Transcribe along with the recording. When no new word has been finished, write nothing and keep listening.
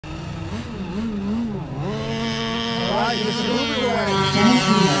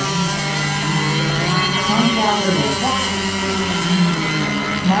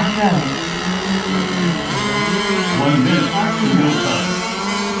1 minute to mill time.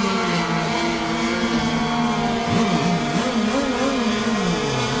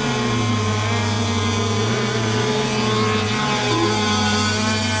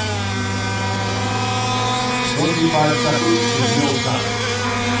 Five seconds to mill time.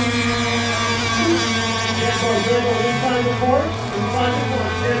 Inside the court,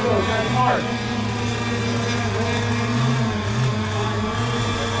 there goes, that's hard.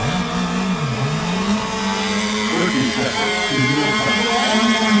 30 seconds to mill time.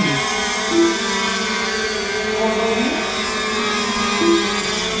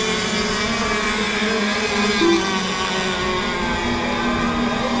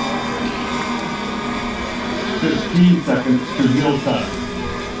 15 seconds to mill time.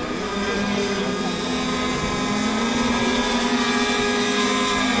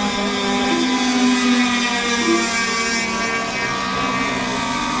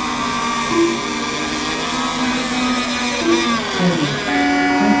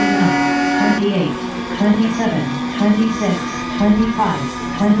 27, 26, 25,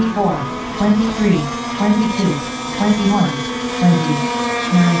 24, 23, 22, 21, 20,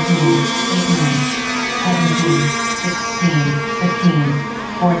 19, 18, 17, 16, 15,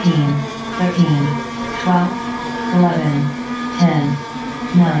 14, 13, 12, 11, 10,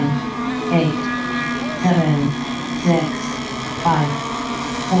 9, 8, 7, 6, 5,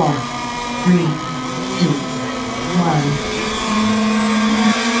 4, 3, 2, 1.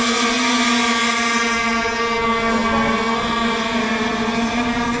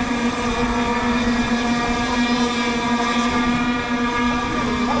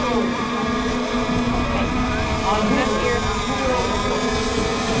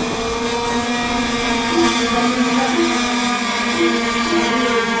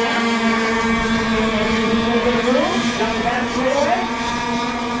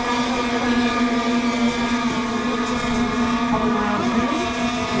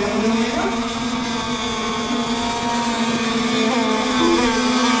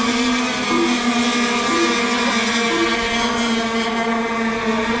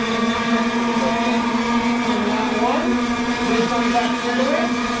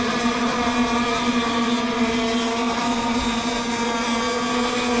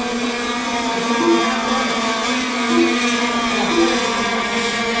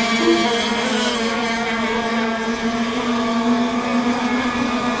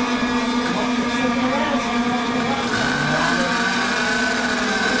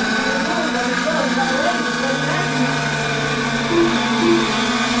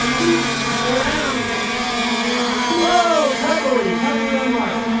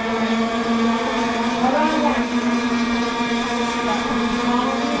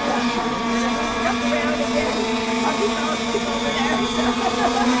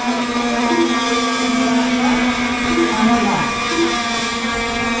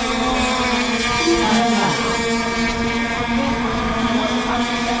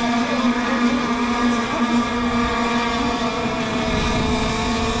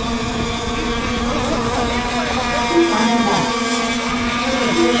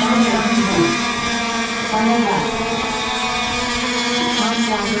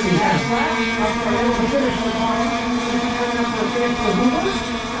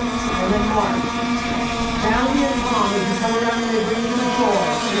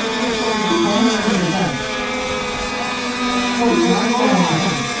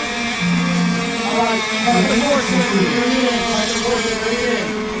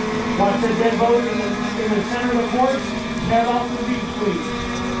 Watch the dead boat in the center of the court, head off to the beach, please.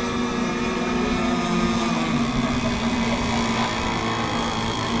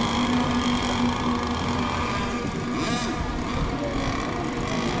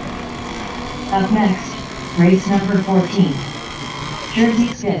 Up next, race number 14. Jersey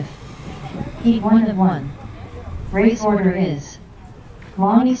Skiff. Heat 1 of 1. Race order is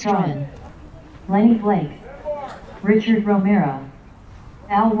Lonnie Stratton, Lenny Blake, Richard Romero,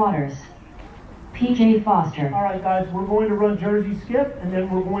 Al Waters, PJ Foster. All right, guys, we're going to run Jersey Skiff, and then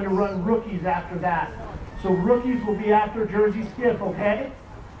we're going to run rookies after that. So rookies will be after Jersey Skiff, okay?